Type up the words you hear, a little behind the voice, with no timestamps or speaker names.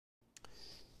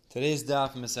Today's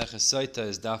daf Maseches Sotah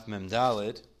is daf Mem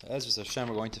Daled. As Hashem,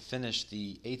 we're going to finish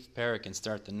the 8th parak and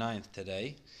start the 9th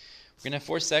today. We're going to have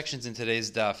 4 sections in today's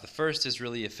daf. The first is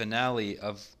really a finale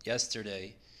of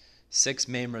yesterday. 6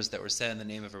 memras that were said in the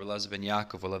name of Beraissa ben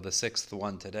Yaakov. We'll have the 6th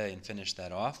one today and finish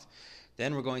that off.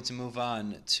 Then we're going to move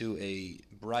on to a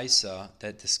Beraissa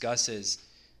that discusses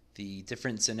the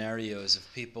different scenarios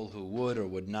of people who would or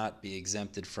would not be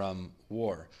exempted from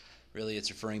war. Really,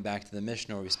 it's referring back to the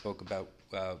Mishnah where we spoke about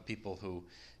people who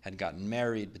had gotten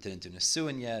married but didn't do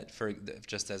Nesuin yet.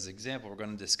 Just as an example, we're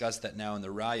going to discuss that now in the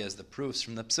Rayas, the proofs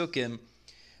from the psukim.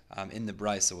 In the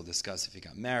Beraissa, we'll discuss if he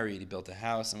got married, he built a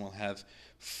house, and we'll have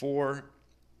four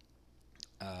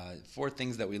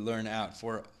things that we learn out,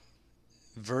 four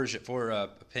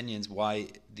opinions why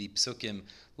the psukim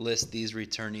list these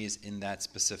returnees in that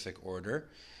specific order.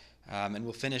 And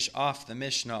we'll finish off the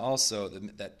Mishnah also,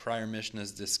 that prior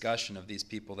Mishnah's discussion of these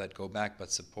people that go back but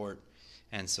support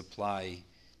and supply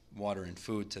water and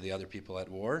food to the other people at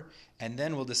war. And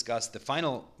then we'll discuss the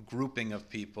final grouping of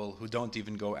people who don't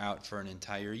even go out for an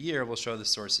entire year. We'll show the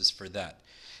sources for that.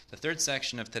 The third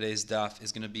section of today's daf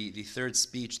is going to be the third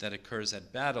speech that occurs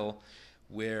at battle,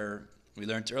 where we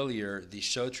learned earlier the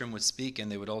Shotrim would speak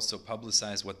and they would also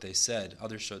publicize what they said.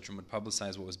 Other Shotrim would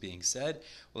publicize what was being said.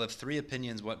 We'll have 3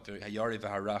 opinions what Hayari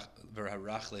v'harach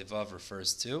levav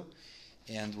refers to,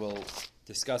 and we'll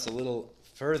discuss a little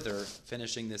further,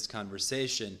 finishing this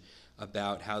conversation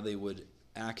about how they would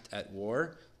act at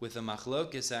war, with a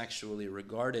machlokis actually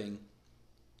regarding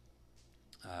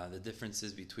the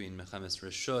differences between Melchemes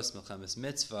Rishus, Melchemes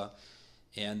Mitzvah,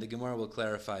 and the Gemara will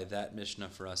clarify that Mishnah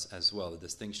for us as well, the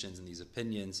distinctions in these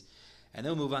opinions. And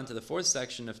then we'll move on to the 4th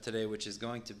section of today, which is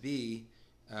going to be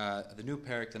the new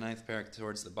parak, the 9th parak,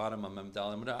 towards the bottom of Mem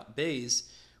Daled Beis,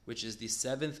 which is the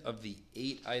 7th of the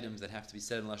 8 items that have to be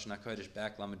said in Lashon HaKodesh,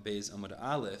 back Lamed Beis Amud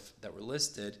Aleph, that were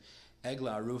listed.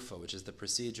 Egla Arufa, which is the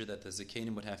procedure that the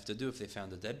Zakenim would have to do if they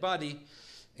found a dead body.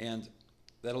 And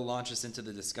that'll launch us into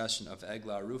the discussion of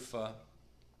Egla Arufa.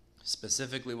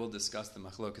 Specifically, we'll discuss the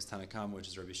Machlokas Tanakam, which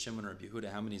is Rabbi Shimon or Rabbi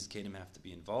Yehuda, how many Zakenim have to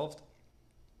be involved.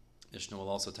 Mishnah will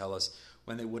also tell us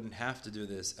when they wouldn't have to do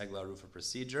this Egla Arufa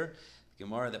procedure. The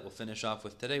Gemara that we'll finish off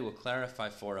with today will clarify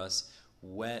for us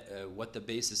what the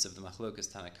basis of the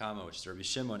Machlokas Tanakama, which is Rabbi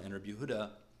Shimon and Rabbi Yehuda,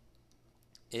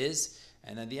 is.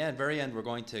 And at the end, very end, we're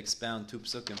going to expound 2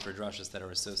 psukim for drashas that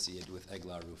are associated with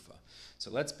Egla Arufa.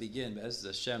 So let's begin. Be'ez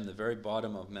Hashem, the very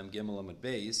bottom of Mem Gimel Amud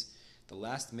Beis, the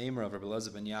last memra of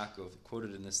Beraissa ben Yaakov,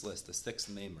 quoted in this list, the 6th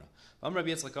memra. Rabbi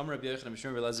Yitzchak, Rabbi Yochanan,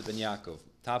 Beraissa ben Yaakov,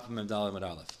 top of Mem Daled Amud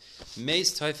Aleph.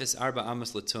 Meis Toifes Arba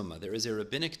Amos L'Tumah. There is a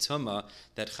rabbinic tumah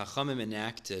that Chachamim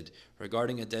enacted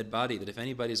regarding a dead body, that if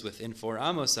anybody is within 4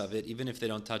 amos of it, even if they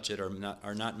don't touch it or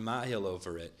are not mahil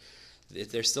over it,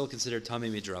 they're still considered tamei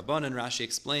midrabanan. And Rashi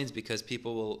explains because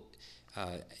people will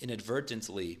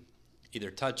inadvertently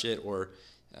either touch it or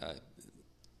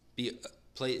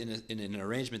play in an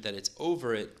arrangement that it's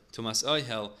over it, tumas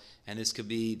oihel, and this could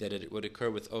be that it would occur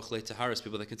with ochle taharas,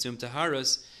 people that consume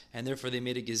taharas, and therefore they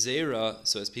made a gezerah,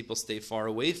 so as people stay far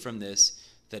away from this,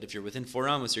 that if you're within 4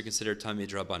 amos, you're considered tamei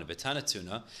midrabanan.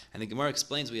 Betanatuna, and the Gemara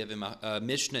explains we have a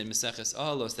Mishnah in Maseches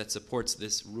Ahalos that supports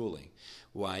this ruling.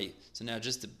 Why? So now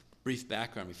just a brief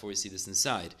background before we see this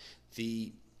inside.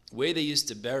 The way they used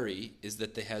to bury is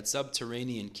that they had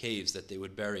subterranean caves that they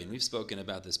would bury, and we've spoken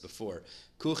about this before.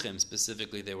 Kuchim,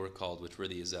 specifically, they were called, which were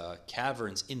these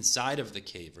caverns inside of the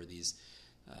cave, or these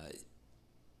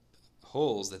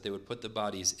holes that they would put the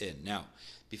bodies in. Now,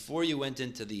 before you went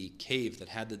into the cave that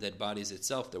had the dead bodies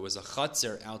itself, there was a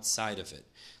chatzer outside of it.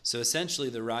 So essentially,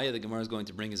 the raya the Gemara is going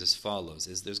to bring is as follows: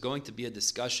 is there's going to be a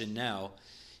discussion now.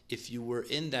 If you were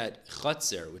in that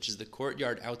chatzer, which is the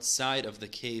courtyard outside of the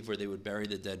cave where they would bury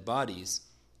the dead bodies,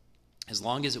 as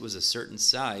long as it was a certain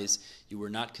size, you were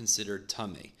not considered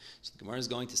tamei. So the Gemara is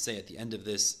going to say at the end of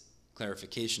this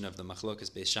clarification of the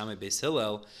machlokas Beis Shammai Beis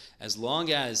Hillel, as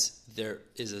long as there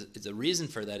is a reason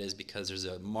for that is because there's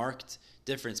a marked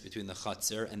difference between the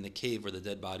chatzer and the cave where the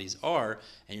dead bodies are,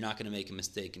 and you're not going to make a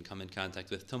mistake and come in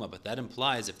contact with tumah. But that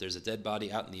implies if there's a dead body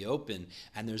out in the open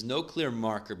and there's no clear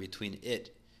marker between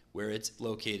it, where it's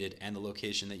located, and the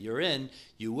location that you're in,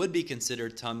 you would be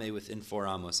considered tamei within 4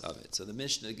 amos of it. So the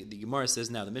Gemara says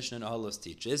now, the Mishnah in Ahalos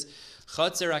teaches,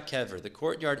 Chatzer HaKever, the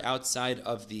courtyard outside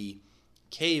of the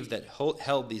cave that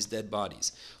held these dead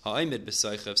bodies. Ha'imid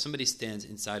b'soicha, if somebody stands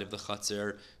inside of the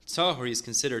chatzer, tahor, he is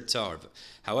considered tahor.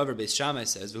 However, Beis Shammai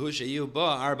says, V'hu sheyu ba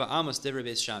arba amos divrei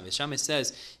Beis Shammai. Beis Shammai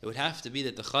says it would have to be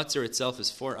that the chatzer itself is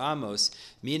 4 amos,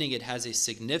 meaning it has a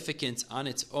significance on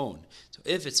its own. So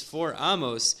if it's 4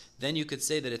 amos, then you could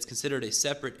say that it's considered a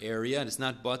separate area, and it's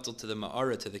not batel to the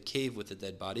ma'ara, to the cave with the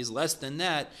dead bodies. Less than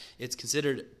that, it's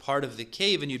considered part of the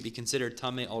cave, and you'd be considered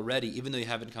tameh already, even though you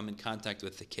haven't come in contact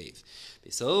with the cave.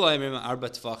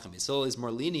 Beisol is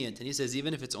more lenient, and he says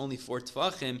even if it's only 4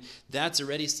 tfachim, that's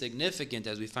already significant,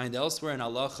 as we find elsewhere in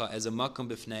halacha, as a makom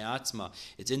b'fnei atzma.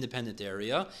 It's independent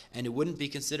area, and it wouldn't be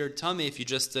considered tameh if you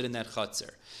just stood in that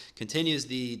chatzar. Continues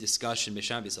the discussion. Now,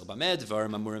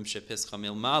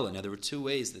 there were 2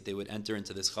 ways that they would enter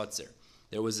into this chatzar.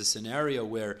 There was a scenario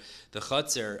where the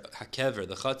chatzar hakever,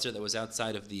 the chatzar that was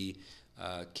outside of the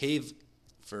cave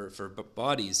for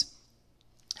bodies,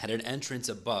 had an entrance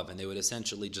above, and they would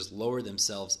essentially just lower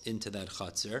themselves into that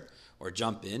chatzar or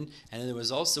jump in. And then there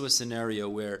was also a scenario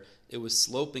where it was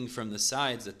sloping from the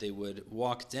sides, that they would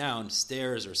walk down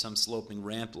stairs or some sloping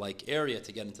ramp-like area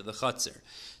to get into the chatzar.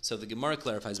 So the Gemara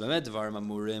clarifies, when do our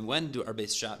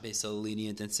Beis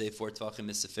lenient and say 4 tvachim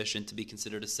is sufficient to be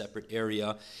considered a separate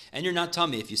area, and you're not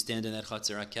tummy if you stand in that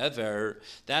chatzar hakever?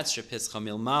 That's shepischa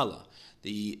milmala.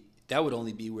 That would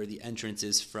only be where the entrance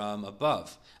is from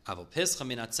above. But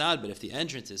if the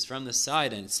entrance is from the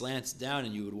side and it slants down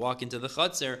and you would walk into the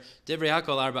chatzar, divrei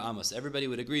hakol arba amos. Everybody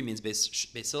would agree, means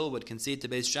Beis Hillel would concede to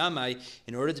Beis Shammai,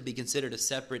 in order to be considered a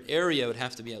separate area, it would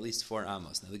have to be at least 4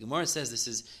 amos. Now the Gemara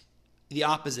says the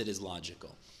opposite is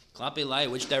logical. Klape lai,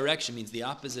 which direction means the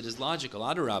opposite is logical.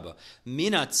 Adarabba,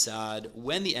 minat sad,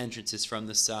 when the entrance is from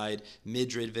the side,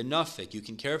 midrid v'nafik, you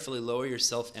can carefully lower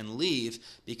yourself and leave,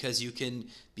 because you can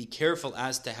be careful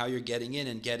as to how you're getting in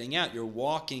and getting out. You're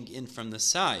walking in from the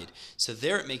side. So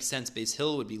there it makes sense. Beis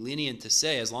Hillel would be lenient to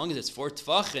say, as long as it's 4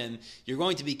 tfachim, you're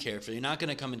going to be careful. You're not going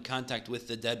to come in contact with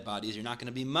the dead bodies. You're not going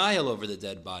to be mile over the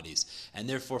dead bodies. And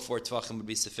therefore 4 tfachim would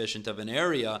be sufficient of an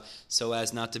area so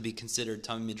as not to be considered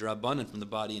tamei midrabanan from the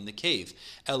body in the cave.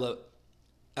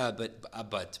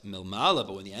 But milmala,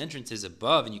 but when the entrance is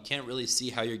above and you can't really see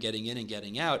how you're getting in and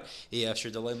getting out,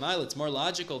 it's more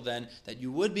logical then that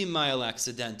you would be mile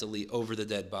accidentally over the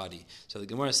dead body. So the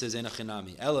Gemara says,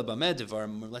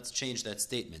 let's change that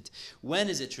statement. When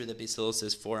is it true that Beis Hillel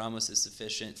says 4 amos is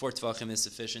sufficient, 4 tvachim is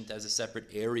sufficient as a separate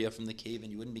area from the cave,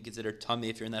 and you wouldn't be considered tummy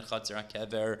if you're in that chatzar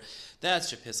hakever?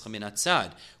 That's shepischa min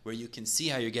hatzad, where you can see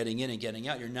how you're getting in and getting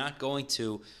out. You're not going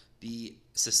to be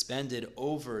suspended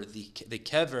over the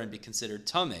kever and be considered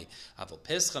tamei. But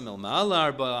Echanami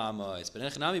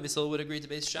Beis Hillel would agree to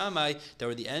Beis Shammai that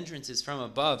where the entrance is from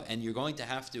above and you're going to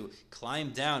have to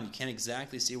climb down, you can't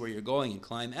exactly see where you're going, and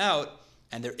climb out,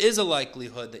 and there is a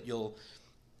likelihood that you'll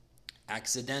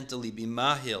accidentally be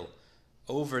mahil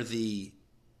over the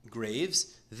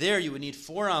graves. There you would need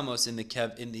 4 amos in the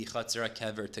chatzar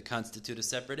hakever to constitute a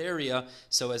separate area,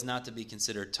 so as not to be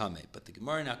considered tamei. But the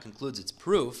Gemara now concludes its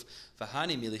proof.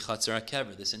 V'hani mili chatzar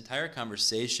hakever. This entire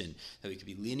conversation that we could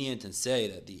be lenient and say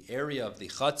that the area of the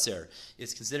chatzar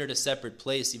is considered a separate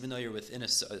place, even though you're within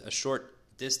a short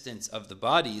distance of the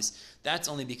bodies. That's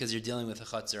only because you're dealing with a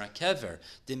chatzar hakever.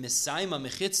 De misaima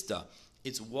mechitzta.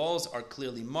 Its walls are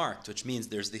clearly marked, which means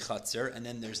there's the chatzar, and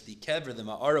then there's the kever, the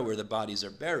ma'ara, where the bodies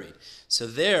are buried. So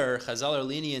there, Chazal are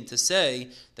lenient to say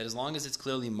that as long as it's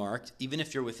clearly marked, even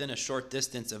if you're within a short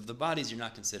distance of the bodies, you're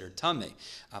not considered tamei.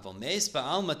 Aval meis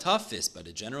ba'al matafis, but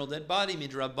a general dead body,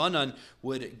 midrabanan,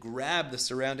 would grab the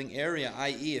surrounding area,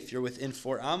 i.e. if you're within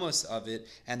 4 amos of it,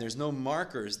 and there's no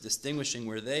markers distinguishing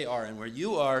where they are and where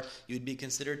you are, you'd be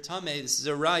considered tamei. This is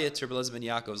a raya to Rabbi Elazar ben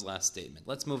Yaakov's last statement.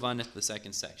 Let's move on to the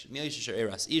second section.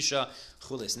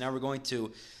 Now we're going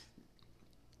to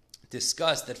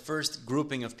discuss that first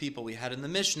grouping of people we had in the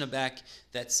Mishnah back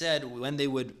that said when they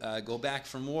would go back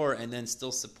from war and then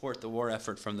still support the war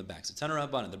effort from the back. So Tana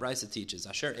Rabbanan, the Beraissa teaches,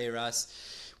 Asher Eras,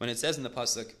 when it says in the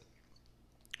pasuk,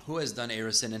 who has done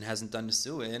erusin and hasn't done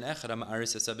nesuin, echad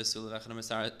ha'ma'aris esa besul v'echad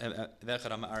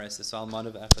ha'ma'aris esa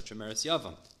almana v'echad shemeres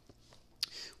yavam.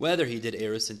 Whether he did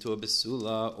erus into a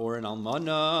besula or an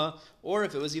almana, or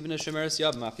if it was even a shemeres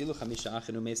yavam,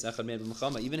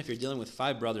 even if you're dealing with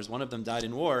 5 brothers, one of them died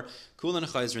in war, kulan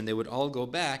chayzrin, they would all go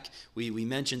back. We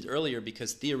mentioned earlier,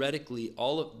 because theoretically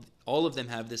all of them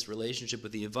have this relationship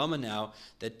with the Yavama now,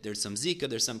 that there's some zika,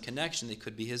 there's some connection, they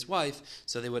could be his wife,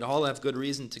 so they would all have good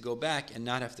reason to go back and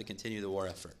not have to continue the war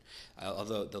effort,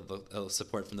 although they'll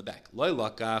support from the back. The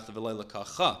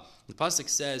pasuk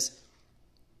says,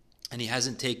 and he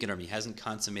hasn't taken her, he hasn't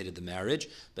consummated the marriage,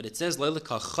 but it says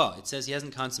leilakacha. It says he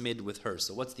hasn't consummated with her.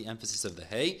 So what's the emphasis of the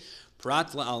hey?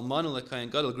 Prat la'almanu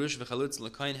l'kayin gadol grush v'chalutz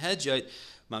l'kayin hedjayit.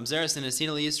 Mamzeres and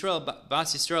Asina Yisrael,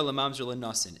 Bas Yisrael Mamzer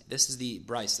Lenosin. This is the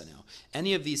Beraissa now.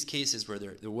 Any of these cases where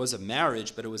there was a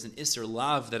marriage, but it was an Isser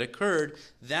Lav that occurred,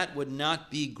 that would not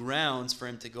be grounds for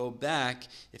him to go back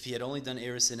if he had only done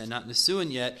Erisin and not Nesuin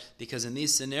yet, because in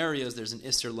these scenarios there's an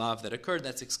Isser Lav that occurred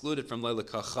that's excluded from Leila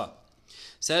Kacha.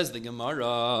 Says the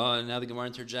Gemara, now the Gemara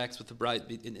interjects with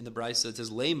in the Beraissa. It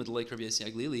says, "Leimed like Rabbi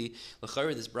Yossi Aglili."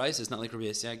 L'chayr, this Beraissa is not like Rabbi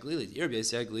Yossi Aglili. Rabbi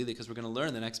Yossi Aglili, because we're going to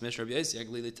learn the next Mishnah. Rabbi Yossi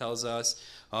Aglili tells us,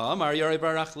 "Amar Yarei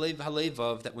Barach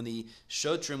Halevav," that when the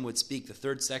Shotrim would speak, the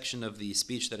third section of the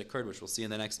speech that occurred, which we'll see in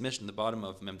the next Mishnah, the bottom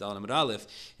of Memdal Amud Aleph,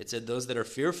 it said, "Those that are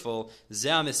fearful."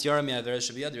 Zeh Misyara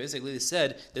mi'averes shabiyad. Rabbi Yossi Aglili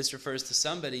said this refers to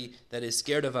somebody that is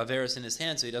scared of averes in his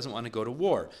hand, so he doesn't want to go to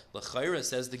war. L'chayr,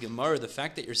 says the Gemara, the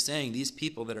fact that you're saying these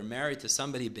people that are married to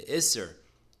somebody be'isser,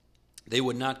 they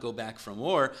would not go back from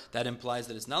war, that implies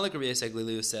that it's not like Rabbi Yossi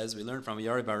Aglili who says, we learn from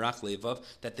Yarei Barach Levav,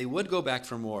 that they would go back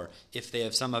from war if they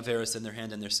have some averis in their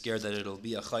hand and they're scared that it'll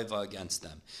be a chayva against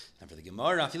them. And for the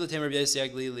Gemara, Afilu Tem Rabbi Yossi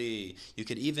Aglili, you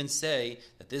could even say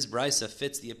that this Beraissa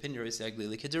fits the opinion of Rabbi Yossi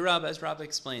Aglili. Kedirab, as Rabbi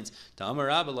explains, when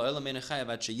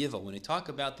we talk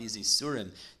about these isurim,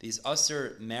 these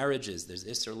usur marriages, there's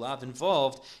isur lav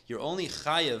involved, you're only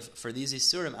chayav for these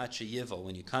isurim at sheyiva,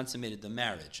 when you consummated the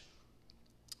marriage.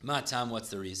 Matam, what's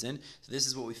the reason? So this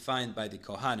is what we find by the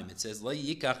Kohanim. It says, "Lo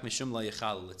yikach mishum lo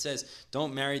yichalel." It says,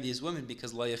 don't marry these women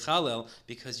because lo yichalel,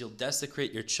 because you'll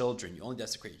desecrate your children. You only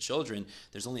desecrate your children.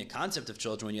 There's only a concept of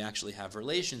children when you actually have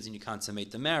relations and you consummate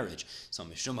the marriage. So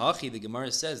mishum hachi, the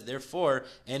Gemara says, therefore,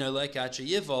 eno lekat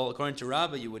sheyivol, according to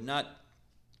Rabbah, you would not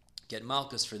get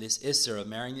malchus for this isser of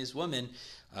marrying these women,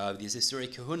 these Isurei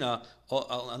Kahuna,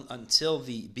 until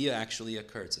the Bia actually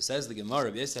occurred. So says the Gemara,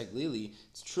 Rabbi Yossi Aglili,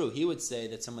 it's true, he would say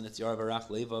that someone that's Yarei Barach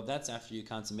Levav, that's after you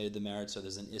consummated the marriage, so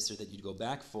there's an Isser that you'd go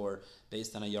back for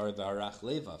based on a Yarei Barach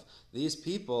Levav. These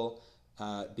people,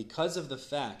 because of the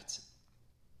fact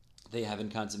they haven't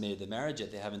consummated the marriage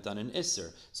yet, they haven't done an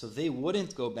Isser, so they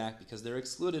wouldn't go back because they're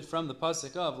excluded from the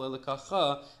pasuk of Leila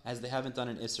Kacha, as they haven't done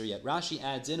an Isser yet. Rashi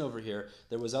adds in over here,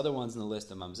 there was other ones in the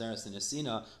list of Mamzeres and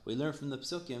Asina. We learn from the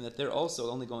psukim that they're also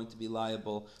only going to be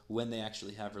liable when they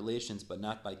actually have relations, but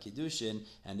not by Kiddushin,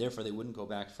 and therefore they wouldn't go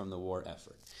back from the war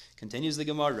effort. Continues the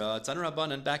Gemara, Tanur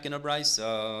Rabbanan, back in a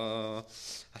Beraissa.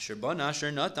 Asher Bana,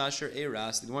 Asher Not, Asher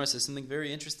Eras. The Gemara says something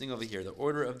very interesting over here. The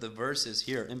order of the verses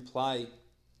here imply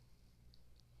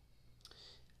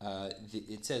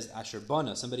it says Asher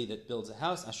Bana, somebody that builds a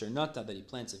house, Asher Nata, that he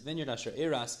plants a vineyard, Asher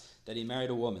Eras, that he married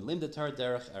a woman. Lim Datar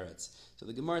Derech Eretz. So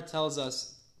the Gemara tells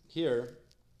us here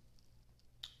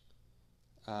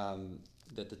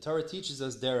that the Torah teaches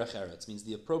us Derech Eretz, means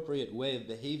the appropriate way of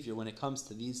behavior when it comes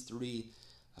to these three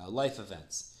life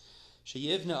events.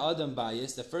 Sheyivna Adam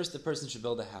Bayis, the person should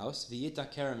build a house,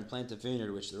 V'yita Kerem, and plant a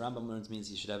vineyard, which the Rambam learns means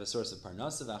he should have a source of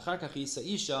parnasa, V'achar kach yisa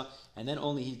isha, and then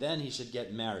he should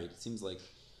get married. It seems like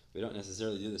we don't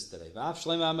necessarily do this today.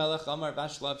 Shlomo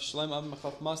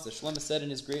said in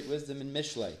his great wisdom in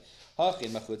Mishlei,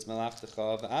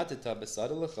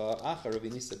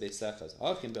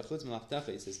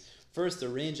 he says, first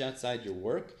arrange outside your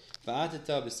work,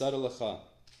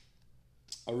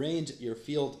 arrange your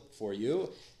field for you,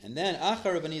 and then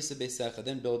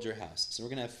build your house. So we're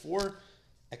going to have four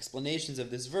explanations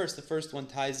of this verse. The first one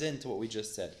ties into what we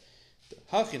just said.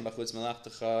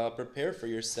 Prepare for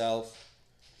yourself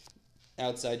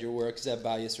outside your work.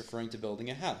 Zebah is referring to building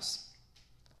a house.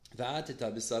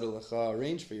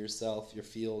 Arrange for yourself your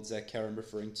field. Zekerim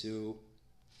referring to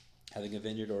having a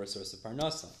vineyard or a source of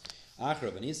parnasa.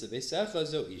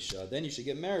 Then you should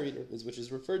get married, which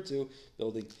is referred to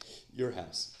building your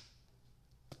house.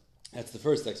 That's the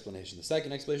first explanation. The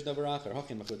second explanation of Arachar,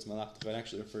 it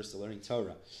actually refers to learning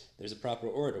Torah. There's a proper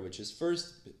order, which is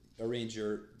first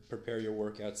prepare your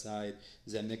work outside.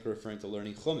 Zemik referring to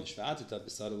learning Chumash.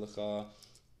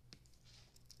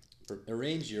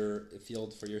 Arrange your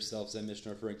field for yourself. Zem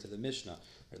Mishnah referring to the Mishnah,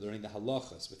 or learning the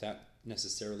halachas without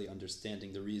necessarily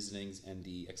understanding the reasonings and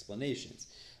the explanations.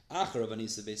 And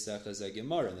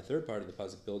the third part of the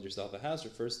pasuk, build yourself a house,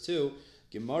 refers to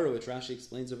Gemara, which Rashi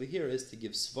explains over here, is to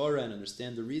give svara and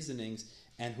understand the reasonings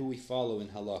and who we follow in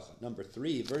halacha.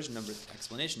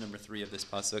 Explanation number 3 of this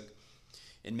pasuk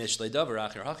in Mishlei Davar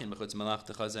Acher Hachin B'chutz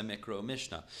Malachtacha Zeh Mikra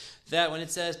Mishnah, that when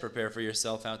it says prepare for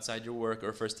yourself outside your work, it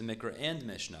refers to Mikra and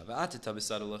Mishnah. V'atita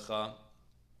b'sadalecha,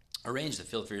 arrange the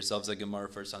field for yourself. Zeh Gemara,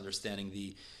 first understanding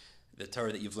the the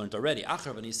Torah that you've learned already.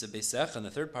 Achar v'nisa beisecha, and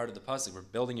the third part of the pasuk, we're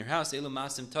building your house. Elu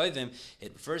masim tovim.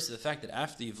 It refers to the fact that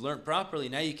after you've learned properly,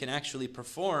 now you can actually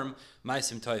perform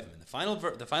ma'asim tovim. And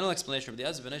the final explanation of the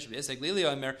Azov Beraissa v'Egla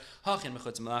Arufa hachin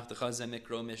mechutz malachtacha ze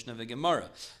mikro mishnah v'gemara.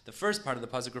 The first part of the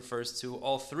pasuk refers to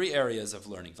all three areas of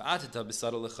learning. V'atita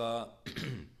b'sadalecha.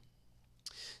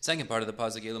 Second part of the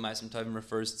pasuk, Elu Ma'asim Tovim,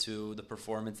 refers to the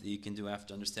performance that you can do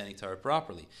after understanding Torah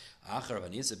properly.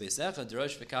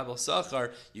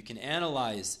 You can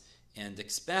analyze and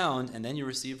expound, and then you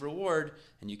receive reward,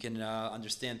 and you can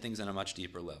understand things on a much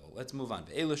deeper level. Let's move on.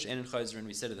 We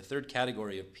said the third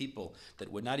category of people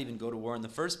that would not even go to war in the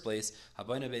first place, and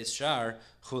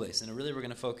really we're going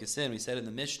to focus in. We said in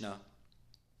the Mishnah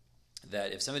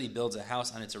that if somebody builds a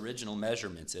house on its original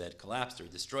measurements, it had collapsed or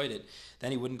destroyed it,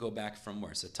 then he wouldn't go back from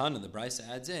war. So Tana, the Beraissa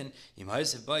adds in,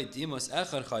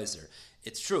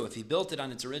 it's true, if he built it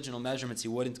on its original measurements, he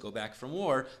wouldn't go back from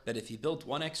war, but if he built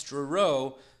one extra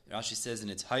row, Rashi says in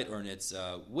its height or in its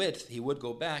width, he would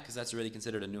go back, because that's already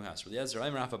considered a new house.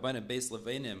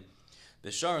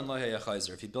 If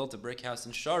he built a brick house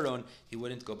in Sharon, he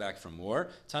wouldn't go back from war.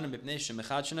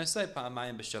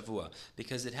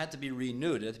 Because it had to be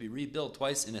renewed, it had to be rebuilt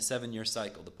twice in a 7-year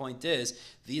cycle. The point is,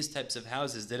 these types of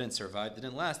houses didn't survive,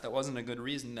 didn't last. That wasn't a good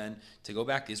reason then to go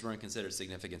back. These weren't considered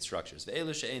significant structures. So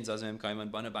we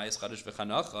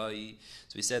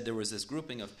said there was this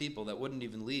grouping of people that wouldn't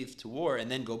even leave to war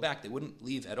and then go back. They wouldn't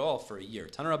leave at all for a year.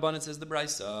 Tana Rabbanan says the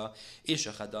Beraissa,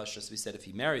 Isha Chadasha. So we said if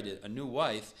he married a new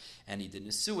wife and he did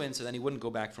Nisuin, so then he wouldn't go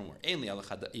back from war.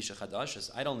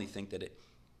 I'd only think that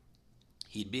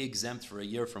he'd be exempt for a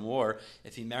year from war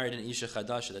if he married an Isha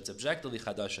Chadasha that's objectively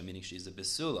Chadasha, meaning she's a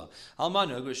Besula.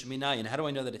 Almana, Grusha, Minayin. How do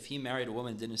I know that if he married a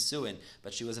woman and did Nisuin,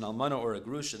 but she was an Almana or a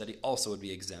Grusha, that he also would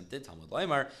be exempted? Talmud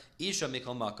Laimar, Isha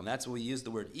Mikol Makom. That's why we use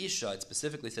the word Isha. It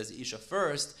specifically says Isha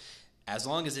first. As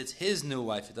long as it's his new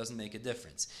wife, it doesn't make a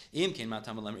difference. So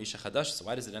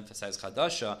why does it emphasize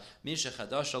Chadasha?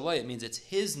 It means it's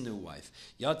his new wife.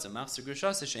 As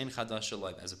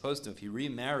opposed to if he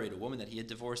remarried a woman that he had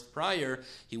divorced prior,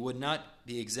 he would not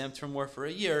be exempt from war for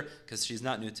a year because she's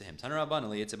not new to him.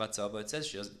 It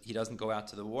says he doesn't go out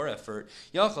to the war effort.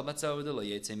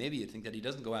 Maybe you think that he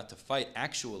doesn't go out to fight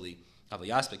actually. But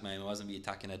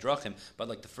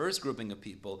like the first grouping of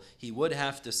people, he would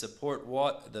have to support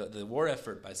the war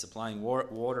effort by supplying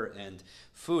water and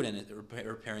food and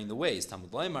repairing the ways.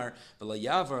 Therefore, the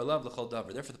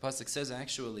pasuk says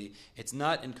actually it's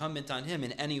not incumbent on him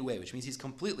in any way, which means he's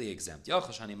completely exempt.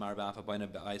 So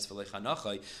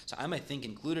I might think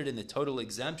included in the total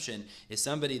exemption is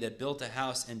somebody that built a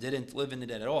house and didn't live in it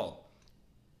at all,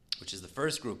 which is the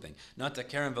first grouping. Not the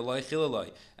keren v'loy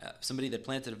chilaloi. Somebody that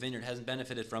planted a vineyard hasn't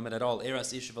benefited from it at all.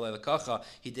 Eras isha v'loy lekacha.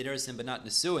 He did erasim but not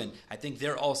nesuin. I think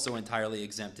they're also entirely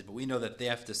exempted, but we know that they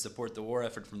have to support the war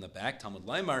effort from the back. Talmud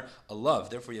Laimar, a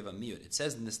love. Therefore you have a mute. It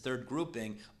says in this third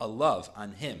grouping, a love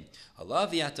on him. A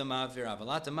love yatamavir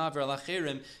avalatamaver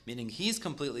alachirim, meaning he's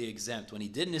completely exempt when he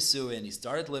did nesuin, he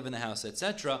started to live in the house,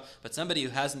 etc. But somebody who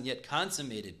hasn't yet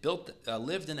consummated,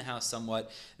 lived in the house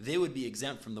somewhat, they would be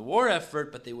exempt from the war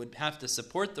effort, but they would have to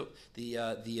support the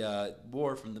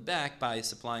war from the back by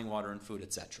supplying water and food,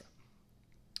 etc.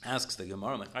 Asks the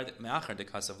Gemara,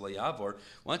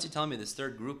 once you tell me this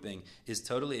third grouping is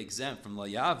totally exempt from lo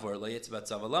yavor,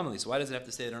 so why does it have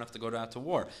to say they don't have to go out to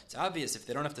war? It's obvious if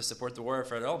they don't have to support the war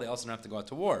effort at all, they also don't have to go out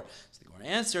to war. So the Gemara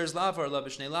answers, lavor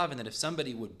labishnei lavin, that if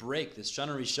somebody would break this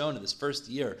shana rishona, this first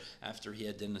year after he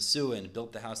had done nesuah and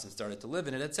built the house and started to live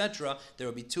in it, etc., there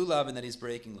would be two lavin that he's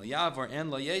breaking, lo yavor and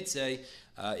lo yetze,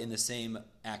 in the same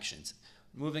actions.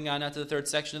 Moving on now to the third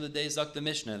section of the day, Zok the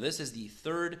Mishnah. This is the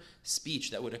third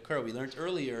speech that would occur. We learned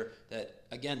earlier that,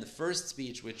 again, the first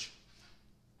speech, which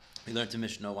we learned in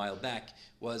Mishnah a while back,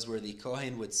 was where the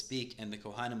Kohen would speak and the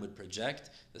Kohanim would project.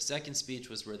 The second speech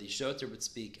was where the Shoter would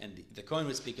speak and the Kohen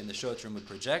would speak and the Shotrim would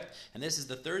project. And this is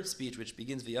the third speech, which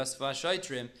begins v'yasva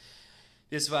shaitrim,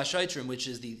 this Vashaitrim, which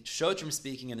is the Shotrim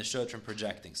speaking and the Shotrim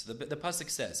projecting. So the pasuk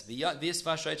says, "V'yas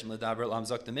Vashaitrim l'daber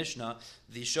l'amzok." The Mishnah,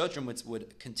 the Shotrim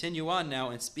would continue on now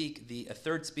and speak a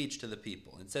third speech to the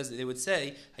people. It says they would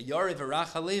say, "Hayariv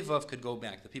v'rach halevov" could go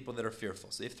back. The people that are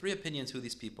fearful. So they have three opinions who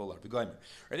these people are.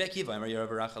 Rabbi Akiva, Yarav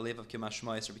v'rach halevov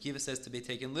kimashmais. Rabbi Akiva says to be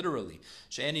taken literally.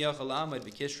 She'eni yochel amod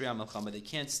b'kishri amalchama. They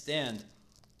can't stand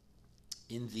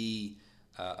in the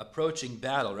approaching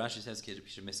battle. Rashi says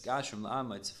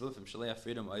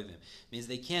means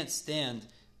they can't stand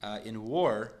in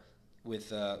war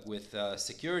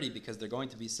security because they're going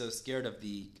to be so scared of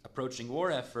the approaching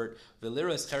war effort.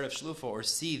 V'liras cherev shlufa, or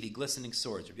see the glistening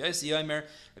swords. Rabbi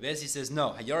Yossi says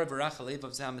no. It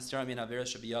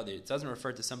doesn't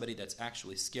refer to somebody that's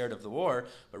actually scared of the war,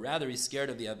 but rather he's scared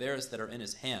of the averos that are in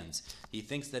his hands. He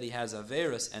thinks that he has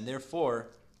averos, and therefore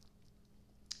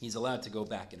he's allowed to go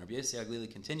back. And Rabbi Yossi Aglili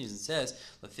continues and says,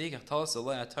 the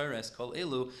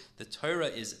Torah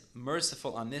is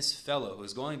merciful on this fellow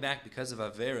who's going back because of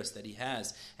Averis that he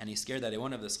has, and he's scared that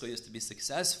one of the schuyos to be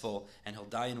successful and he'll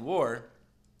die in war.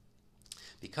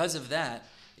 Because of that,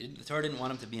 the Torah didn't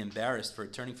want him to be embarrassed for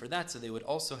returning for that, so they would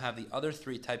also have the other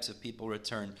three types of people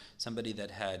return, somebody that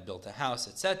had built a house,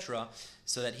 etc.,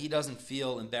 so that he doesn't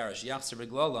feel embarrassed.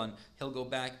 He'll go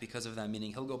back because of that,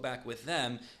 meaning he'll go back with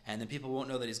them, and then people won't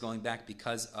know that he's going back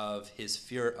because of his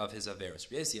fear of his averos.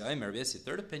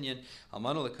 Third opinion,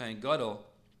 Almano l'kohen gadol,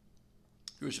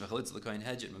 so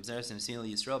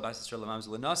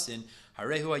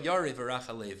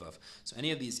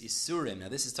any of these isurim, now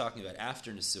this is talking about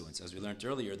after Nesuin, as we learned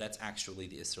earlier, that's actually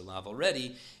the Isser Lav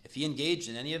already. If he engaged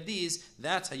in any of these,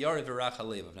 that's Hayari V'Rach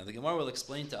HaLevav. Now the Gemara will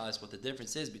explain to us what the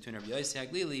difference is between Rabbi Yossi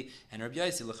Haglili and Rabbi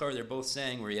Yossi L'chor. They're both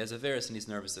saying where he has a verse and he's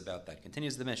nervous about that.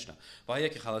 Continues the Mishnah.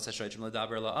 The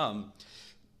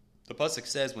pasuk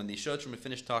says when the Shotrim had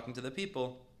finished talking to the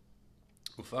people,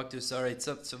 they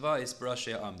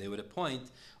would appoint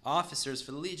officers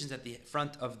for the legions at the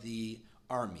front of the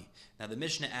army. Now the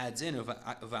Mishnah adds in,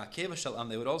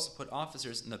 they would also put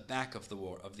officers in the back of the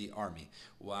war of the army.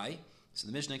 Why? So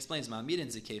the Mishnah explains,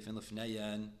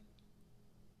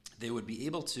 they would be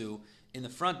able to, in the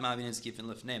front, they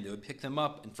would pick them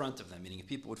up in front of them, meaning if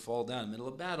people would fall down in the middle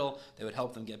of battle, they would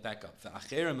help them get back up.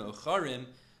 And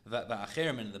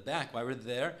in the back, why were they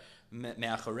there?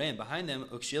 Behind them,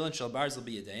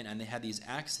 and they had these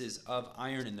axes of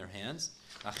iron in their hands.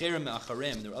 And there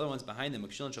were other ones behind them,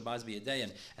 and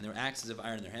there were axes of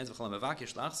iron in their hands.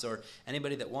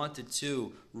 Anybody that wanted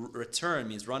to return,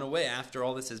 means run away after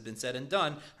all this has been said and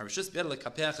done.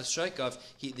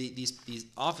 These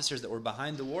officers that were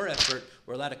behind the war effort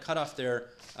were allowed to cut off their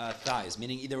thighs,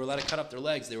 meaning either were allowed to cut off their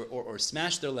legs or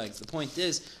smash their legs. The point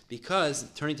is, because,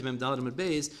 turning to Mem Daled Amud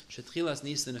Beis,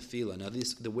 now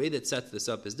the way that sets this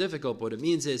up is difficult, but what it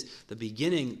means is the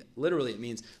beginning, literally it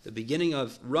means the beginning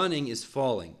of running is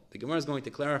falling. The Gemara is going to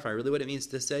clarify really what it means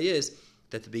to say is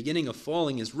that the beginning of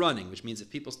falling is running, which means if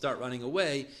people start running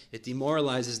away, it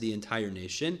demoralizes the entire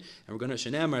nation. And we're going to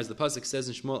Shenamar, as the pasuk says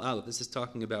in Shmuel Aleph, this is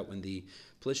talking about when the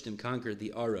Plishtim conquered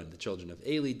the Aron. The children of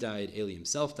Eli died. Eli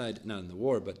himself died, not in the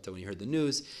war, but when he heard the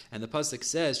news. And the pasuk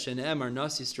says, Shenamar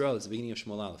Nas Yisrael, it's the beginning of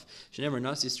Shmuel Aleph. Shenamar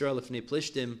Nas Yisrael Lefnei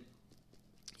Plishtim,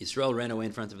 Yisrael ran away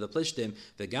in front of the Plishtim.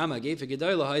 V'gama gave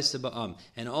Gedayla Haisa Ba'am,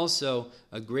 and also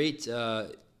a great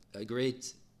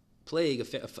plague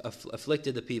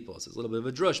afflicted the people. So it's a little bit of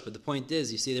a drush, but the point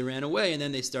is, you see, they ran away and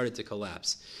then they started to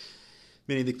collapse.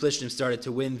 Meaning the Plishtim started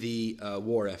to win the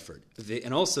war effort.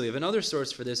 And also, we have another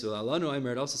source for this. It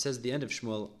also says at the end of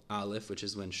Shmuel Aleph, which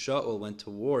is when Shaul went to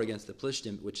war against the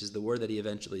Plishtim, which is the war that he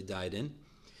eventually died in.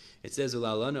 It says,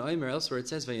 elsewhere it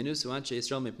says,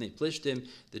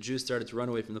 the Jews started to run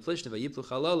away from the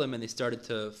Plishtim, and they started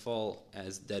to fall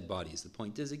as dead bodies. The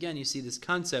point is, again, you see this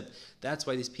concept. That's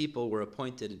why these people were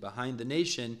appointed behind the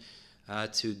nation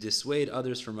to dissuade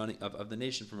others from running of the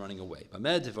nation from running away.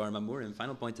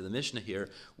 Final point of the Mishnah here.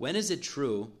 When is it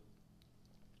true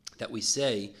that we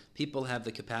say people have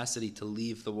the capacity to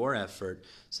leave the war effort?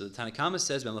 So the Tanakhama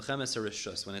says, when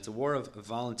it's a war of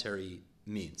voluntary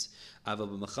means. But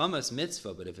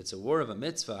if it's a war of a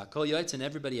mitzvah,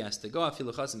 everybody has to go.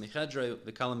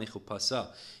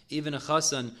 Even a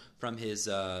chasan from his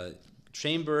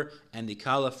chamber and the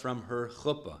kala from her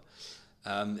chuppah.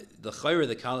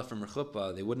 The kala from her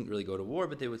chuppah, they wouldn't really go to war,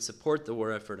 but they would support the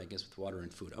war effort, I guess, with water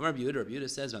and food. Amar Yehuda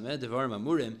says,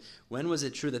 when was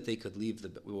it true that they could leave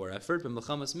the war effort? But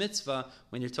mitzvah,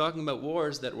 when you're talking about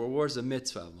wars that were wars of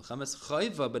mitzvah.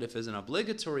 But if it's an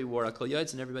obligatory war,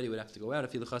 and everybody would have to go out.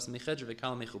 Again,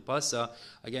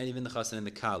 even the chasan and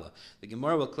the kala. The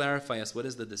Gemara will clarify us what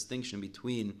is the distinction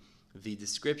between the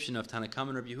description of Tanakam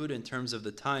and Rabbi Yehuda in terms of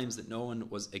the times that no one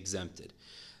was exempted.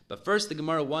 But first, the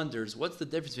Gemara wonders, what's the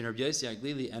difference between Rabbi Yossi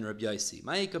Aglili and Rabbi Yossi?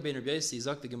 Ma'ika ben Rabbi Yossi,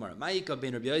 Zok the Gemara. Ma'ika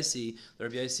ben Rabbi Yossi,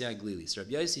 Rabbi Yossi Aglili. So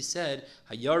Rabbi Yossi said,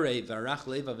 Hayare v'arach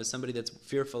levav is somebody that's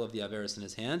fearful of the averis in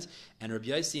his hands. And Rabbi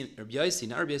Yossi, not Rabbi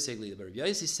Yossi Aglili, but Rabbi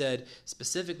Yossi said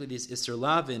specifically these Isser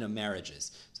Lavin of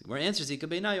marriages. So the Gemara answers, Ika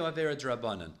beinayu avera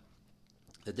drabanan.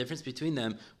 The difference between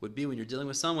them would be when you're dealing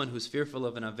with someone who's fearful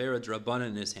of an avera drabanan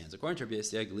in his hands. According to Rabbi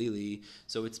Yossi Aglili,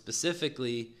 so it's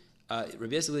specifically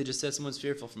Rabbi Yossi just said someone's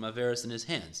fearful from Averis in his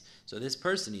hands. So this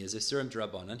person, he is Isurim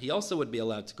Drabanan. He also would be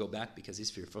allowed to go back because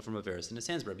he's fearful from Averis in his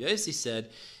hands. But Rabbi Yossi said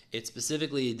it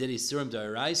specifically did Isurim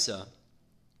Beraissa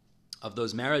of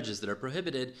those marriages that are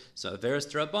prohibited. So Averis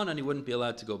Drabanan, he wouldn't be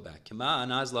allowed to go back. Kama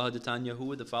Anaz Lahaditanya, who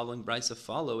would the following Beraissa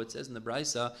follow? It says in the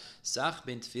Beraissa, Sach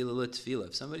bin Tefillah l'Tefillah.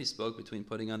 If somebody spoke between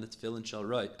putting on the Tefillin Shel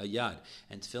Yad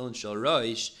and Tefillin Shel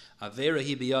Roish, Avera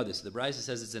hi biyadis. So the Beraissa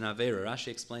says it's an Avera. Rashi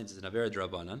explains it's an Avera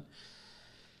Drabanan.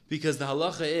 Because the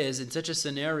halacha is, in such a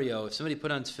scenario, if somebody put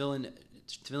on Tefillin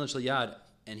Shel Yad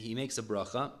and he makes a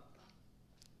bracha,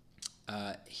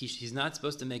 he's not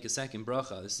supposed to make a second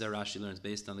bracha. This is how Rashi learns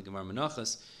based on the Gemara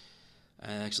Menachos.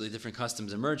 Actually, different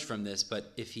customs emerge from this,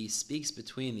 but if he speaks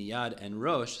between the Yad and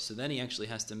Rosh, so then he actually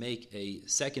has to make a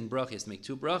second bracha. He has to make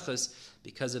two brachas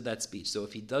because of that speech. So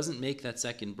if he doesn't make that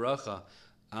second bracha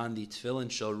on the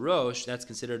Tefillin Shel Rosh, that's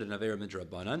considered an Avera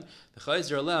Midrabanan.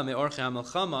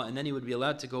 And then he would be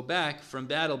allowed to go back from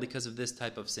battle because of this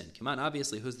type of sin. Come on,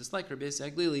 obviously, who's this like? Rabbi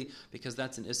Yossi, because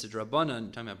that's an Issa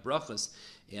Drabanan, talking about brachas,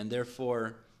 and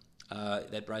therefore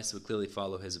that Beraissa would clearly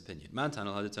follow his opinion.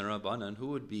 Who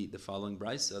would be the following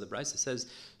Beraissa? The Beraissa says,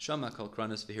 Shama kol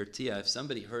kranos v'hirtia. If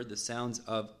somebody heard the sounds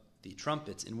of the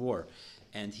trumpets in war,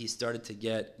 and he started to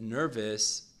get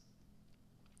nervous,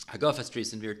 Hagafas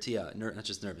tris and virtia, not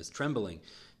just nervous, trembling,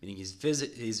 meaning he's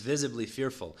visibly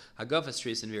fearful. Hagafas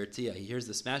tris and virtia, he hears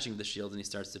the smashing of the shield and he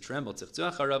starts to tremble. He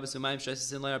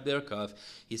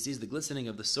sees the glistening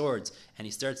of the swords and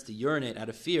he starts to urinate out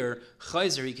of fear.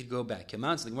 Chayzer, he could go back.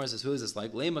 Keman, so the Gemara says, who is this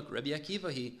like? Lemak Rabbi Akiva,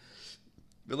 he.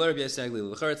 It's like Rabbi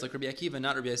Akiva,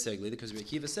 not Rabbi Yossi, because Rabbi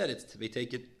Akiva said it's to be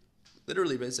taken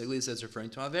literally. Rabbi Yossi says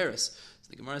referring to Averis. So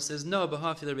the Gemara says, no,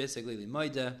 Bahafi Rabbi Yossi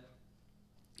Maida.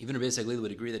 Even Rabbi Yossi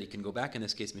would agree that he can go back in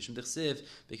this case, Mishum Dechsiv,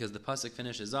 because the pasuk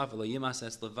finishes off,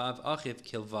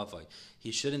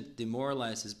 he shouldn't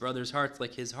demoralize his brother's heart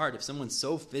like his heart. If someone's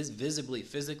so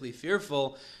physically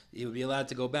fearful, he would be allowed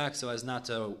to go back so as not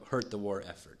to hurt the war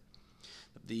effort.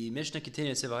 The Mishnah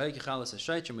continues,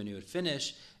 when he would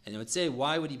finish, and it would say,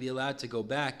 why would he be allowed to go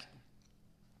back?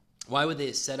 Why would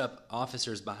they set up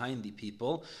officers behind the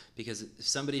people? Because if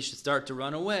somebody should start to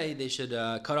run away, they should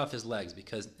cut off his legs.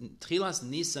 Because tchilas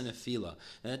nisa nefila,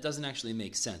 and that doesn't actually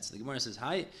make sense. The Gemara says,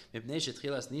 "Hi,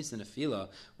 tchilas nisa nefila."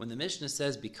 When the Mishnah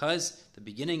says, because the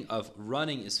beginning of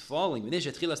running is falling,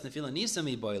 tchilas nefila nisa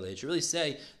mi boile, it should really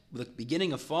say the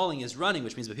beginning of falling is running,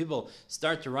 which means when people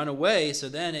start to run away, so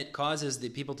then it causes the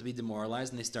people to be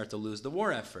demoralized and they start to lose the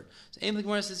war effort. So the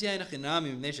Gemara says, so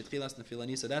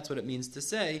that's what it means to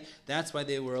say. That's why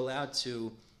they were allowed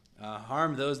to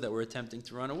harm those that were attempting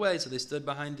to run away, so they stood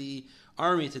behind the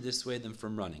army to dissuade them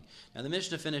from running. Now the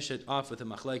Mishnah finished it off with a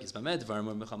machlekes b'medvar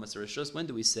more mechamas harishus. When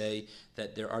do we say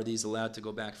that there are these allowed to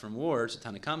go back from war? So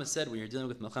Tanakama said when you're dealing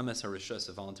with mechamas harishus,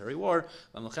 a voluntary war,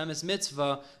 but mechamas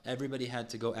mitzvah, everybody had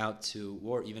to go out to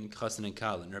war, even chassan and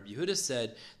kalin. Rabbi Yehuda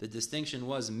said the distinction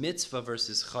was mitzvah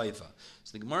versus chayva.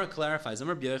 So the Gemara clarifies,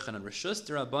 Amar Rabbi Yochanan, rishus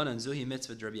derabanan zuhi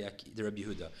mitzvah Rabbi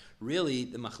Yehuda. Really,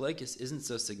 the machlekes isn't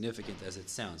so significant as it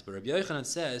sounds. But Rabbi Yochanan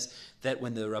says that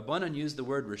when the Rabbanan used the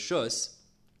word rishus,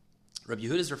 Rabbi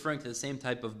Yehuda is referring to the same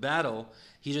type of battle.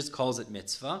 He just calls it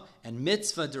mitzvah. And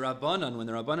mitzvah derabanan, when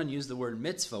the Rabbanan use the word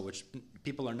mitzvah, which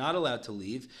people are not allowed to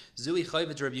leave, zui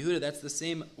chayvet Rabbi Yehuda, that's the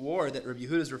same war that Rabbi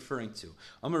Yehuda is referring to.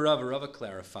 Amar Rava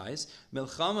clarifies,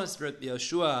 milchamas Rabbi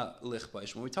Yeshua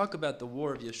lichbaish. When we talk about the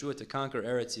war of Yeshua to conquer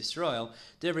Eretz Yisrael,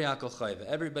 divrei hakol chayva,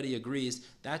 everybody agrees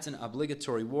that's an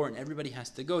obligatory war and everybody has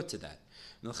to go to that.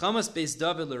 Milchamas beis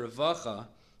David l'revacha,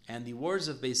 and the wars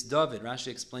of Beis David, Rashi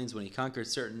explains when he conquered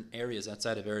certain areas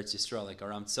outside of Eretz Yisrael, like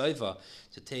Aram Tzaiva,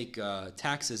 to take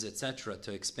taxes, etc.,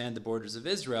 to expand the borders of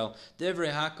Israel,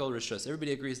 Devrei Hakol Rishus.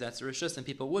 Everybody agrees that's a Rishus, and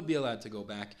people would be allowed to go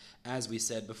back, as we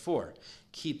said before.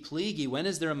 Ki pligi, when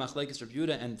is there a machlekes Rabbi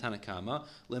Yehuda and Tanakama?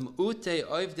 Lem'ute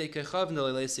oivdei kechavna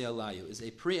le'leisi alayu, is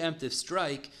a preemptive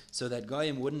strike so that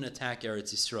Goyim wouldn't attack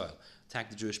Eretz Yisrael,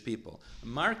 attack the Jewish people.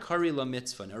 Mar kari la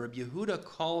mitzvah. Now Rabbi Yehuda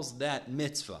calls that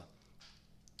mitzvah.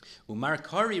 Umar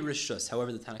kari rishus.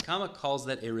 However, the Tanakama calls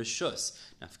that a rishus.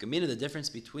 Now, the difference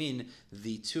between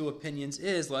the two opinions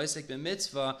is la'isek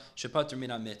b'mitzvah shepater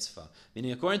mina mitzvah.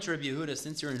 Meaning, according to Rabbi Yehuda,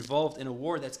 since you're involved in a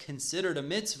war that's considered a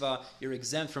mitzvah, you're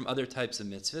exempt from other types of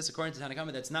mitzvahs. According to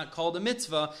Tanakama, that's not called a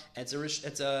mitzvah; it's a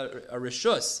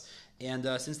rishus.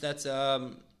 And since that's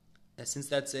since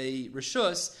that's a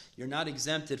rishus, you're not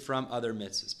exempted from other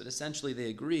mitzvahs. But essentially, they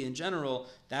agree in general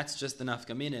that's just the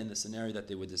nafkamina in the scenario that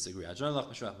they would disagree. Baruch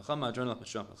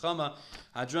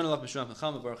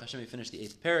Hashem, we finished the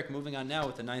 8th parak. Moving on now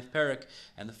with the 9th parak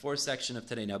and the 4th section of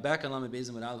today. Now, back on Lamed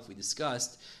Beis Amud Aleph, we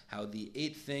discussed how the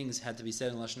 8 things had to be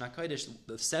said in Lashon HaKodesh.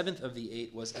 The 7th of the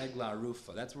 8 was Egla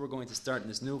Arufa. That's where we're going to start in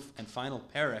this new and final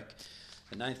parak,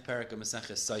 the 9th parak of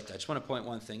Maseches Sotah. I just want to point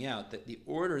one thing out, that the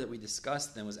order that we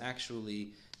discussed then was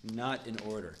actually not in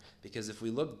order. Because if we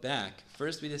look back,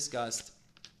 first we discussed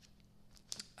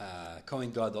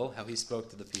Kohen Gadol, how he spoke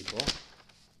to the people,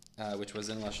 which was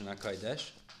in Lashon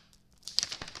HaKodesh.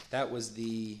 That was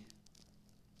the...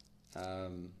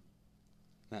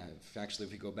 actually,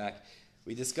 if we go back,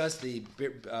 we discussed the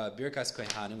Birkas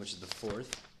Kohanim, which is the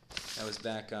 4th. That was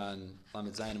back on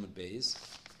Lamed Zayin Amud Beis.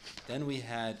 Then we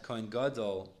had Kohen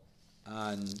Gadol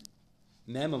on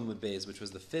Mem Amud Beis, which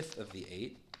was the 5th of the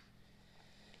 8.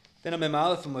 Then on Mem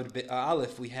Aleph Amud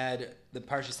Aleph, we had the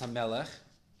Parshas HaMelech,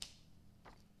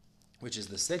 which is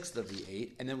the 6th of the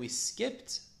 8. And then we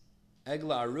skipped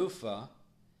Egla Arufa,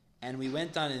 and we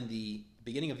went on in the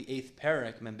beginning of the 8th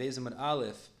parak, Mem Beis Amud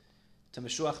Aleph, to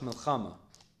Meshuach Milchama.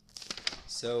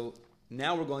 So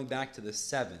now we're going back to the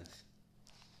 7th.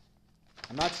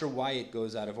 I'm not sure why it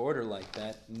goes out of order like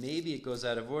that. Maybe it goes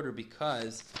out of order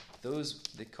because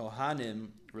the Kohanim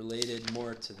related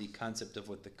more to the concept of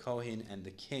what the Kohen and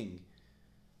the king,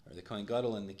 or the Kohen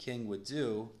Gadol and the king would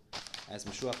do, as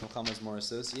Meshuach Milchama is more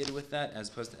associated with that, as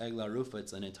opposed to Egla Arufa,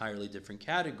 it's an entirely different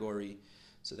category.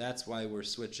 So that's why we're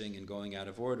switching and going out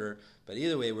of order. But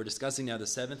either way, we're discussing now the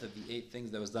 7th of the 8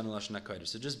 things that was done in Lashon HaKodesh.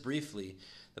 So just briefly,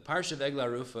 the Parsha of Egla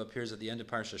Arufa appears at the end of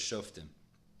Parsha Shoftim.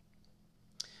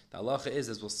 The halacha is,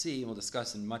 as we'll see, and we'll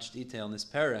discuss in much detail in this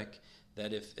parak,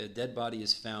 that if a dead body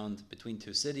is found between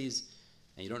two cities,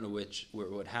 and you don't know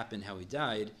what happened, how he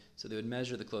died, so they would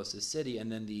measure the closest city, and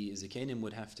then the Zikanim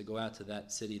would have to go out to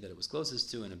that city that it was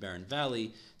closest to in a barren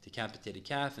valley, decapitate a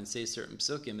calf, and say certain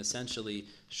psukim, essentially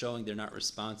showing they're not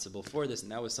responsible for this,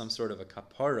 and that was some sort of a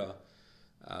kapara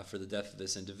for the death of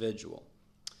this individual.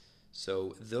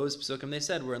 So those psukim, they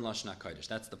said, were in Lashon HaKodesh.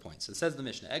 That's the point. So it says the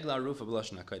Mishnah, Egla Arufa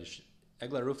b'Lashon HaKodesh.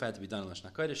 Egla Arufa had to be done in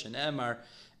Lashon HaKodesh, and Emar,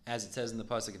 as it says in the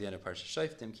pasuk at the end of Parsha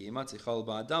Shoftim, Ki yimatzi chol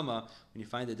ba'adama, when you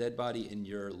find a dead body in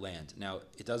your land. Now,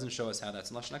 it doesn't show us how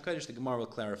that's in Lashon HaKodesh. The Gemara will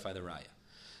clarify the raya.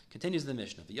 Continues the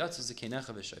Mishnah. V'yatzu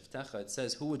zekenecha v'shoftecha. It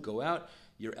says, who would go out?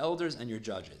 Your elders and your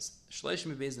judges.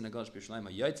 Shleishim beis din hagadol b'Yerushalayim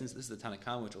hayotzin. This is the Tanna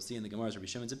Kamma, which we'll see in the Gemara's Rabbi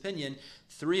Shimon's opinion.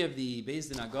 3 of the beis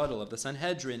din hagadol of the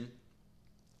Sanhedrin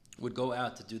would go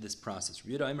out to do this process.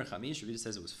 Rabbi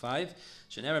says it was 5.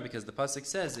 Shenemar, because the pasuk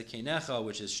says the kenecha,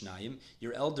 which is shnayim,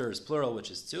 your elders, plural,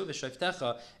 which is 2,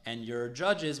 v'shoftecha, and your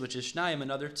judges, which is shnayim,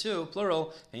 another 2,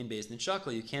 plural, hein beis din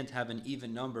shakal. You can't have an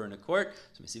even number in a court.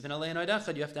 So mesivin alein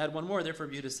oidachad, you have to add one more. Therefore,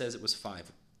 Rabbi says it was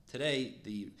 5. Today,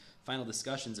 the final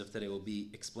discussions of today will be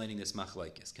explaining this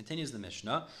machlokes. Continues the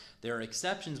Mishnah. There are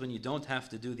exceptions when you don't have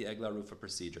to do the Egla Arufa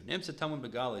procedure.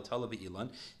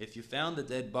 If you found the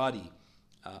dead body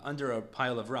under a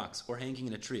pile of rocks, or hanging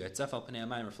in a tree, or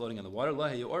floating on the water,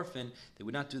 orphan, they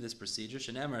would not do this procedure.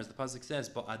 Shenemar, as the pasuk says,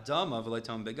 ba'adama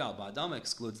v'leitam begal. Ba'adama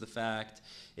excludes the fact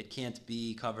it can't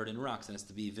be covered in rocks, and it's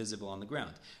to be visible on the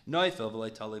ground. Noifel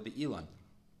v'leitale be'ilan.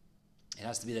 It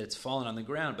has to be that it's fallen on the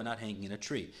ground, but not hanging in a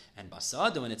tree. And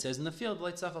basada, when it says in the field,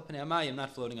 not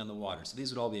floating on the water. So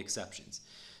these would all be exceptions.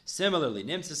 Similarly,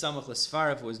 Nimtza Samach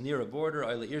L'Sfar, if it was near a border,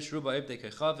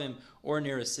 or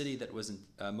near a city that wasn't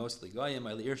mostly Goyim,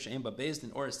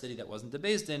 or a city that wasn't the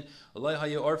Beis Din,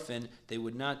 orphan, they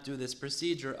would not do this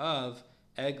procedure of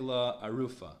Egla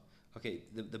Arufa. Okay,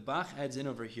 the Bach adds in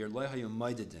over here,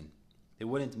 they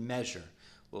wouldn't measure.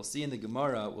 We'll see in the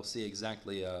Gemara, we'll see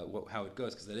exactly how it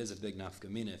goes, because that is a big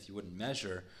nafkamina if you wouldn't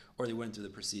measure, or they wouldn't do the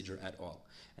procedure at all.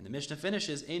 And the Mishnah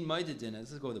finishes, Ein Maididin,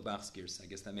 let's go with the Bach's gears. I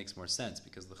guess that makes more sense,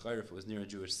 because the Chayr, if it was near a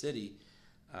Jewish city,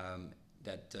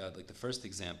 like the first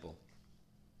example,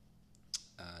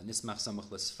 Nismach Samach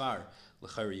L'Sfar,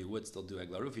 L'Chayr, you would still do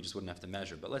Egla Arufa, you just wouldn't have to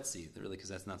measure. But let's see, really, because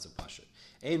that's not so pashut.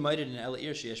 Ein Maididin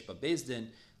Ela'ir Sheyesh Ba Beis Din,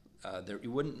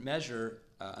 you wouldn't measure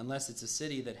unless it's a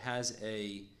city that has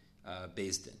a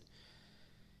Beis Din.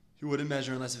 You wouldn't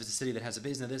measure unless if it's a city that has a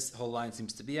Beis Din. Now this whole line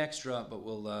seems to be extra, but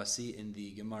we'll see in the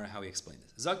Gemara how he explained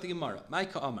this. Zak the Gemara,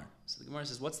 Maika Amar. So the Gemara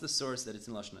says, what's the source that it's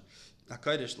in Lashon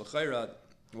HaKodesh L'Chayra?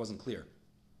 It wasn't clear.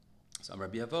 So Amar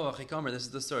Biavo Achikamer, this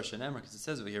is the source. Shenemar, because it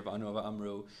says over here, V'anu Ava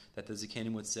Amru, that the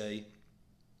Zikanim would say,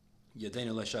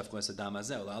 Yadeinu L'Shaf Kles Adam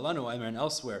Azel. La'alanu Amar, and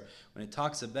elsewhere, when it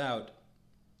talks about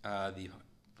the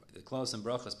Klos and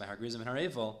Brachos by Har Grizim and Har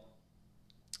Evel,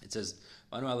 It says,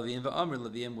 Manu Leviim va'amr,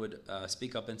 Leviim would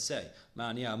speak up and say,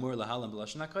 Ma'aniya amur lahalam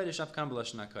b'lashon HaKodesh, afkam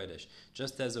b'lashon HaKodesh.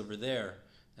 Just as over there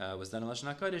was done in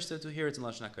Lashon HaKodesh, so to here it's in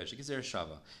Lashon HaKodesh. Gezer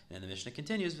Shava. And then the Mishnah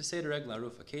continues, V'seder Egla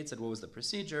Arufa. Kate said, what was the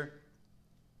procedure?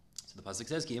 So the pasuk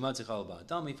says, "Ki yimatzichal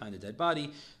ba'adam," we find a dead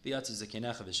body. V'yatzu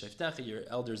zekenecha v'sheftecha. Your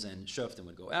elders and shoftim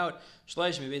would go out.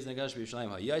 Shleish mi'beis nagash b'Yerushalayim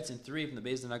ha'yitz, and 3 from the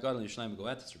beis nagad in Yerushalayim would go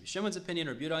out. That's Rabbi Shimon's opinion.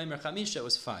 Rabbi Yehuda Omer Chamisha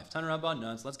was 5. Tan Rabban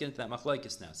none. So let's get into that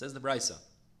machlokes now. Says the Beraissa.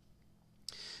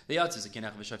 V'yatzu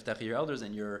zekenecha v'sheftecha. Your elders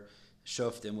and your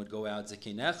shoftim would go out.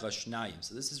 Zekenecha shnayim.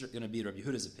 So this is going to be Rabbi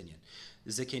Yehuda's opinion.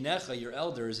 Zekenecha, your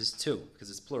elders, is 2, because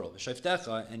it's plural.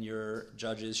 V'sheftecha, and your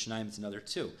judges, shnaim, it's another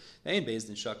 2. They ain't based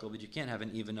in shakel, but you can't have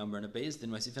an even number in a based in.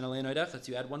 You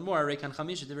add one more. Rabbi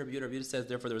Yehuda says,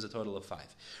 therefore there was a total of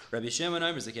 5. Rabbi Shimon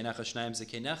Omer, zekenecha shnaim,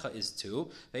 zekenecha is 2.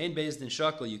 They ain't based in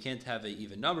shakel, you can't have an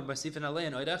even number. So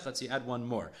you add one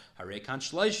more. Harekan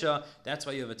shloisha, that's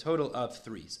why you have a total of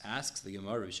 3. Asks the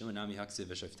Gemara, Rabbi Shimon Nami haksiv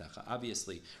v'sheftecha.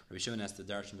 Obviously, Rabbi Shimon has the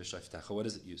darshan v'sheftecha. What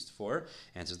is it used for?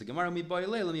 Answers the Gemara, mi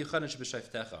boilei lam yuchadan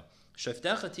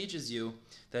Sheftecha teaches you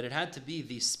that it had to be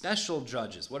the special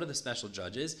judges. What are the special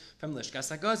judges? From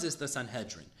Lishkas HaGazis, the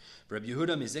Sanhedrin. Rabbi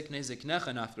Yehuda mizikne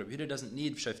ziknecha naf. Rabbi Yehuda doesn't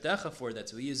need Sheftecha for that,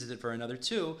 so he uses it for another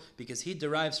 2 because he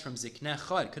derives from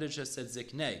ziknecha. It could have just said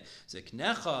zikne.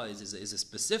 Ziknecha is a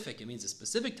specific. It means a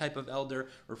specific type of elder,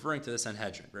 referring to the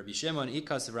Sanhedrin. Rabbi Shimon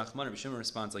ikas of Rachman. Rabbi Shimon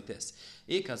responds like this: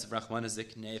 Ikas of Rachman is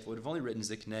zikne. If it would have only written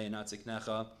zikne and not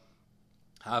ziknecha,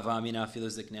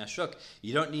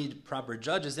 you don't need proper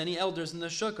judges. Any elders in the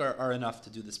shuk are enough to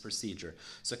do this procedure.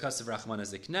 So Kasav Rachman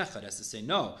Ziknecha has to say,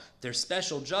 no, they're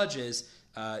special judges,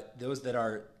 those that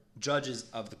are judges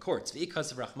of the courts. But if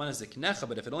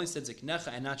it only said Ziknecha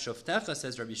and not Shoftecha,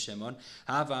 says Rabbi Shimon,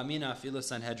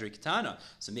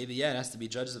 so maybe, it has to be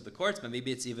judges of the courts, but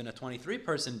maybe it's even a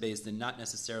 23-person based and not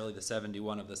necessarily the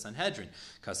 71 of the Sanhedrin.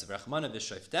 So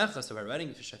we're writing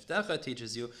Shoftecha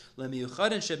teaches you,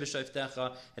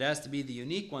 it has to be the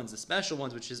unique ones, the special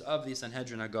ones, which is of the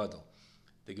Sanhedrin Agadol.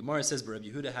 The Gemara says, but Rabbi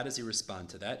Yehuda, how does he respond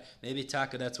to that? Maybe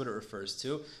Taka, that's what it refers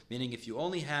to, meaning if you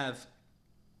only have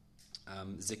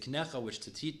Ziknecha, which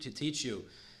to teach you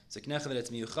Ziknecha that it's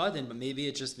miyuchadin, but maybe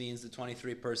it just means the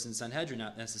 23-person Sanhedrin,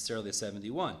 not necessarily a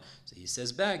 71. So he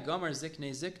says back, Gomer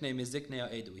Zikne Mizikne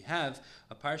Ha'edu. We have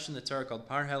a parsha in the Torah called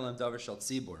Parhel and Davar Shal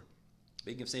Tzibur.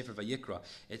 Speaking of Sefer Vayikra,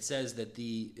 it says that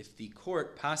if the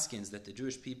court paskins that the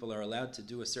Jewish people are allowed to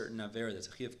do a certain avera, that's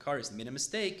a chiyuv karis, they made a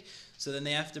mistake, so then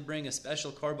they have to bring a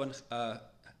special korban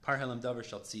Parhelam Davar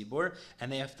Shal Tzibur,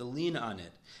 and they have to lean on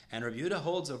it. And Rabbi Yehuda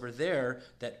holds over there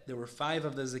that there were 5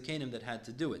 of the Zikanim that had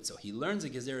to do it. So he learns a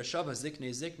Gezer Shava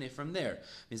Zikne from there.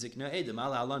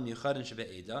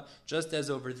 Just as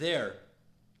over there,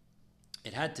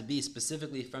 it had to be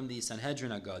specifically from the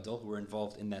Sanhedrin Agadol who were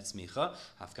involved in that smicha.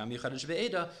 Hafkam Yuchad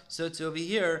Shebe'eda. So to over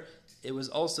here, it was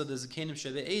also the Zikanim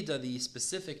Shebe'eda, the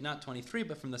specific, not 23,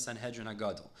 but from the Sanhedrin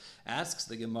Agadol. Asks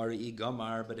the Gemara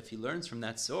Gamar, but if he learns from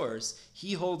that source,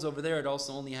 he holds over there it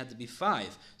also only had to be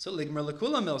 5. So Ligmar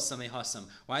Lakula Mil Samei Hasam.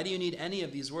 Why do you need any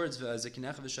of these words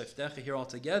Zikanecha v'Sheftecha here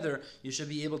altogether? You should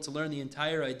be able to learn the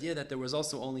entire idea that there was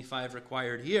also only 5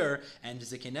 required here. And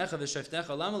Zikanecha v'Sheftecha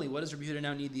Lamali, what does Rabbi Yehuda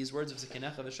now need these words of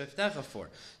Zikanecha v'Sheftecha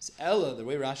for? So Ella, the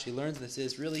way Rashi learns this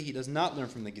is really he does not learn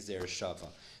from the Gezer Shava.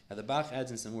 Now the Bach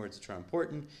adds in some words which are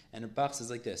important, and the Bach says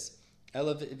like this: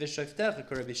 Ela v'shoftecha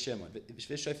Rabbi Shimon.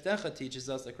 V'shoftecha teaches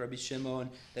us, like Rabbi Shimon,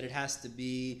 that it has to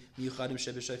be miyuchadim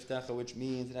sheb'shoftecha, which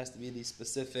means it has to be the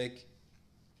specific,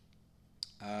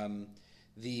 the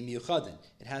miyuchadim.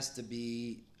 It has to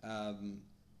be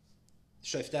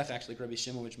shoftecha, actually, like Rabbi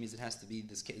Shimon, which means it has to be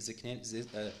this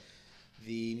the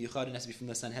miyuchadim has to be from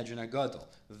the Sanhedrin Agadol.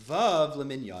 Vav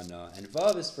leminyana, and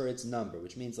vav is for its number,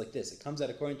 which means like this. It comes out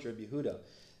according to Rabbi Yehuda.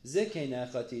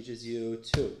 Zikenecha teaches you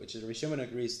 2, which is Rabbi Shimon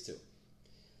agrees to.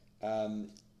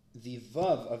 The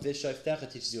vav of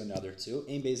v'shoftecha teaches you another 2.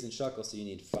 Ein beis in shakel, so you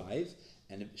need 5.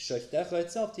 And shoftecha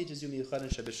itself teaches you miyuchadim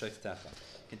sheb'shoftecha.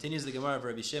 Continues the Gemara of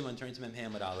Rabbi Shimon, turning to Mem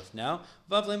Hamad Aleph now.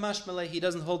 Vav le'mashmalei, he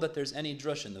doesn't hold that there's any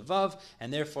drush in the vav,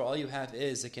 and therefore all you have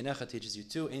is Zikenecha teaches you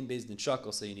 2, Ein beis in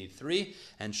shakel, so you need 3,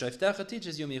 and shoftecha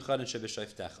teaches you miyuchadim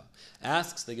sheb'shoftecha.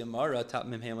 Asks the Gemara, top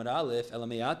Mem Hamad Aleph,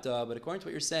 Elameyata, but according to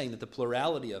what you're saying, that the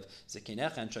plurality of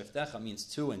Zikenecha and shoftecha means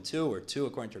 2 and 2, or 2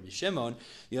 according to Rabbi Shimon,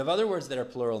 you have other words that are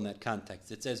plural in that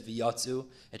context. It says v'yatzu,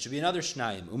 it should be another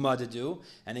shnayim, umadadu,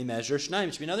 and a measure shnayim,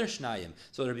 it should be another shnayim.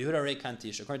 So Rabbi Yehuda rei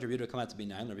kantish, according to Rabbi Yehuda, come out to be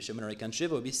 9. Rabbi Shimon rei kan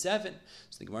shiva would be 7.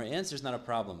 So the Gemara answers not a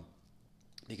problem,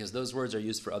 because those words are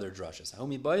used for other drushes. For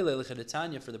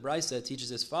the Beraissa, it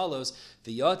teaches as follows: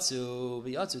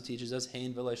 V'yatzu teaches us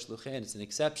hein v'lo shluchein. It's an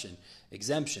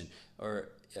exemption, or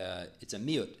it's a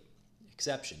miut.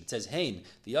 exception. It says, Hain,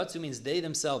 the Yatsu means they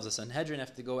themselves, the Sanhedrin,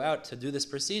 have to go out to do this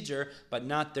procedure, but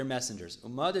not their messengers.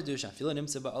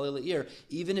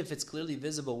 Even if it's clearly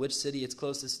visible which city it's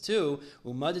closest to,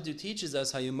 Umadadu teaches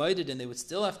us how you mighted, and they would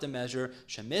still have to measure.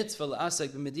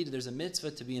 There's a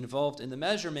mitzvah to be involved in the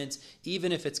measurements,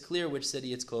 even if it's clear which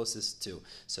city it's closest to.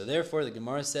 So therefore, the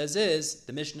Gemara says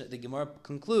the Gemara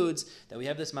concludes that we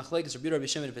have this machlekes Rabbi Rabbi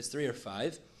Shimon if it's 3 or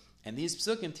 5, and these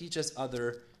psukim teach us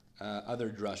other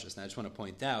drushes. Now I just want to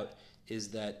point out is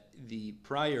that the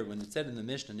prior, when it said in the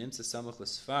Mishnah, Nimtza Samach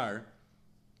L'Sfar,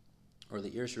 or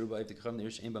the Irsh Ruba the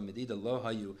Irsh Emba Medida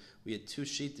Lohayu, we had two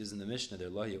shittas in the Mishnah there,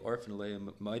 Lohayu Orphan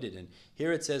Lohayu Moided. And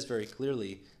here it says very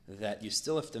clearly that you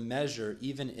still have to measure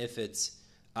even if it's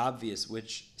obvious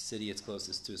which city it's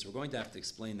closest to. So we're going to have to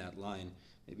explain that line.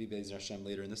 Maybe Be'ez Hashem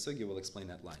later in the sugya will explain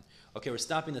that line. Okay, we're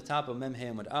stopping the top of Mem Hey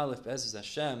Amud Aleph. Be'ez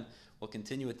Hashem, we'll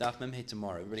continue with Daf Mem Hey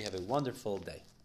tomorrow. Everybody have a wonderful day.